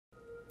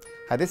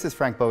Hi, this is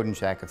Frank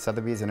Bodenchak of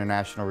Sotheby's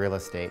International Real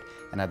Estate,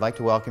 and I'd like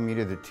to welcome you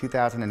to the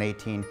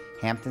 2018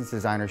 Hamptons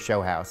Designer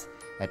Showhouse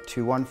at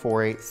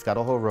 2148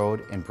 Scuttle Hill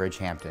Road in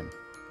Bridgehampton.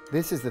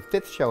 This is the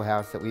 5th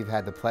showhouse that we've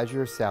had the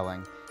pleasure of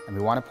selling, and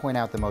we want to point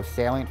out the most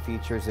salient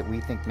features that we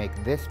think make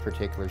this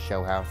particular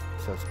showhouse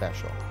so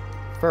special.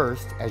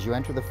 First, as you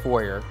enter the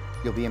foyer,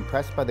 you'll be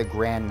impressed by the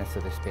grandness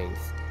of the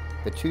space.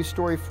 The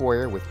 2-story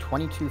foyer with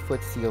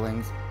 22-foot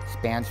ceilings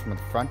spans from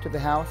the front of the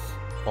house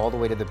all the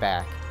way to the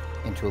back,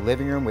 into a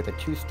living room with a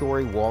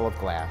 2-story wall of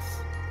glass,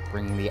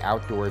 bringing the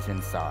outdoors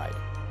inside.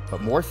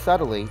 But more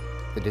subtly,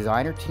 the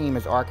designer team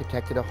has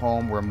architected a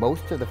home where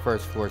most of the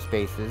first floor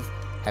spaces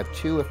have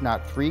 2 if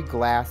not 3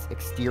 glass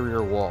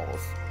exterior walls.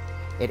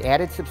 It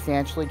added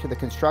substantially to the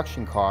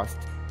construction cost,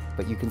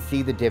 but you can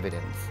see the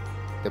dividends.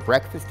 The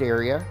breakfast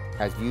area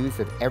has views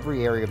of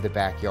every area of the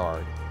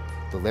backyard.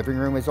 The living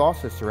room is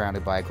also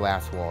surrounded by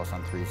glass walls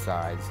on 3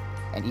 sides,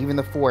 and even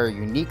the foyer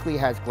uniquely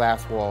has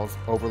glass walls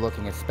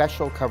overlooking a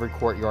special covered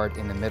courtyard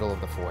in the middle of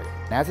the foyer.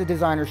 And as a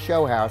designer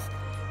showhouse,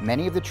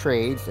 many of the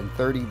trades and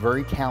 30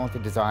 very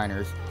talented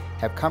designers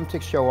have come to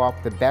show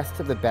off the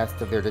best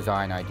of their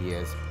design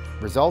ideas,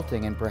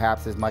 resulting in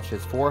perhaps as much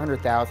as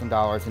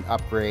 $400,000 in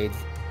upgrades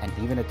and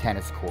even a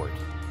tennis court.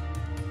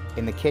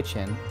 In the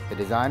kitchen, the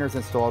designers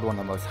installed one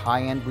of the most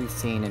high-end we've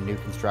seen in new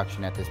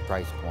construction at this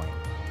price point.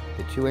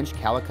 The 2-inch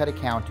Calicut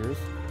counters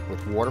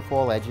with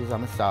waterfall edges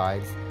on the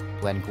sides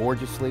blend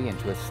gorgeously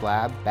into a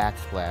slab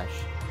backsplash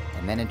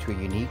and then into a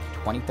unique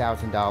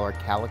 $20,000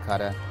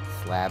 Calicut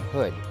slab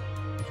hood.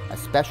 A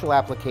special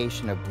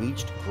application of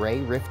bleached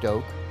gray rift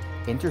oak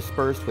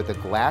interspersed with a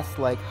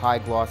glass-like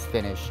high-gloss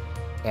finish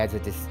adds a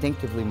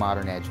distinctively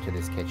modern edge to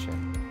this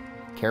kitchen.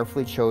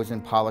 Carefully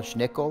chosen polished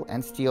nickel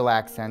and steel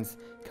accents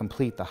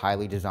complete the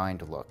highly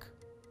designed look.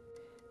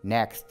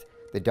 Next,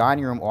 the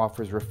dining room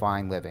offers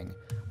refined living,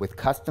 with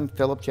custom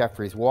Philip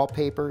Jeffries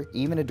wallpaper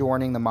even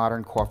adorning the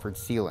modern coffered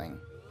ceiling.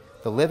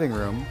 The living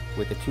room,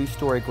 with a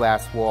 2-story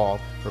glass wall,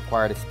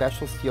 required a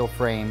special steel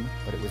frame,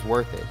 but it was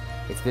worth it.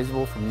 It's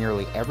visible from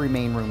nearly every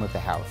main room of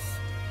the house.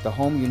 The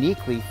home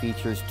uniquely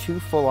features 2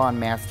 full-on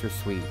master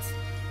suites,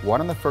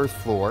 one on the first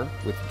floor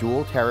with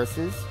dual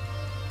terraces,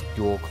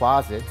 dual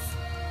closets,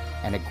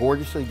 and a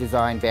gorgeously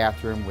designed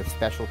bathroom with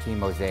specialty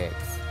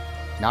mosaics.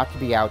 Not to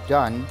be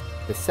outdone,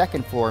 the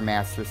second floor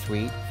master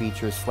suite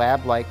features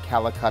slab-like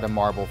Calicut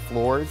marble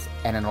floors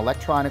and an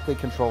electronically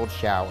controlled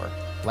shower.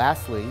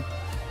 Lastly,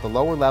 the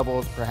lower level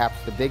is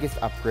perhaps the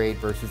biggest upgrade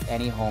versus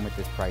any home at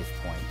this price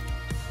point.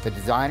 The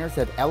designers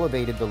have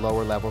elevated the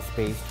lower level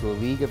space to a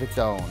league of its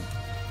own,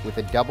 with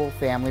a double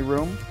family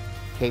room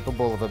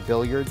capable of a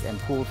billiards and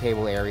pool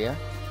table area,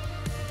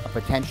 a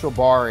potential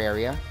bar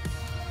area,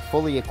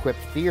 fully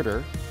equipped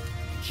theater,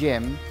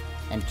 gym,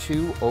 and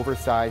 2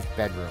 oversized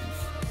bedrooms.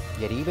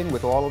 Yet even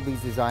with all of these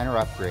designer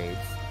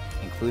upgrades,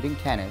 including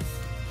tennis,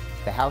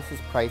 the house is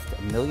priced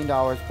 $1 million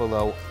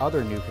below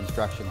other new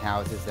construction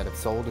houses that have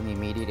sold in the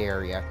immediate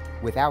area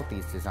without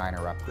these designer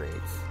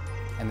upgrades.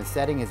 And the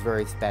setting is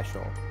very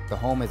special. The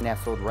home is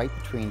nestled right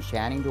between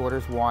Channing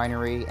Daughters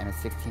Winery and a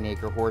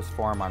 16-acre horse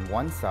farm on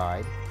one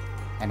side,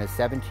 and a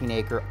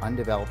 17-acre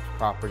undeveloped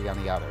property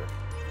on the other.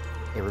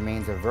 It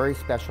remains a very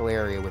special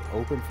area with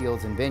open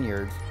fields and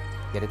vineyards,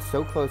 yet it's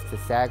so close to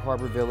Sag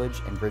Harbor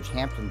Village and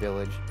Bridgehampton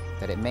Village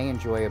that it may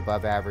enjoy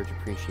above-average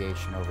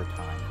appreciation over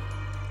time.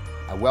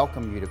 I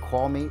welcome you to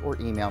call me or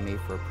email me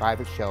for a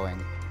private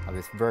showing of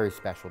this very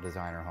special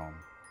designer home.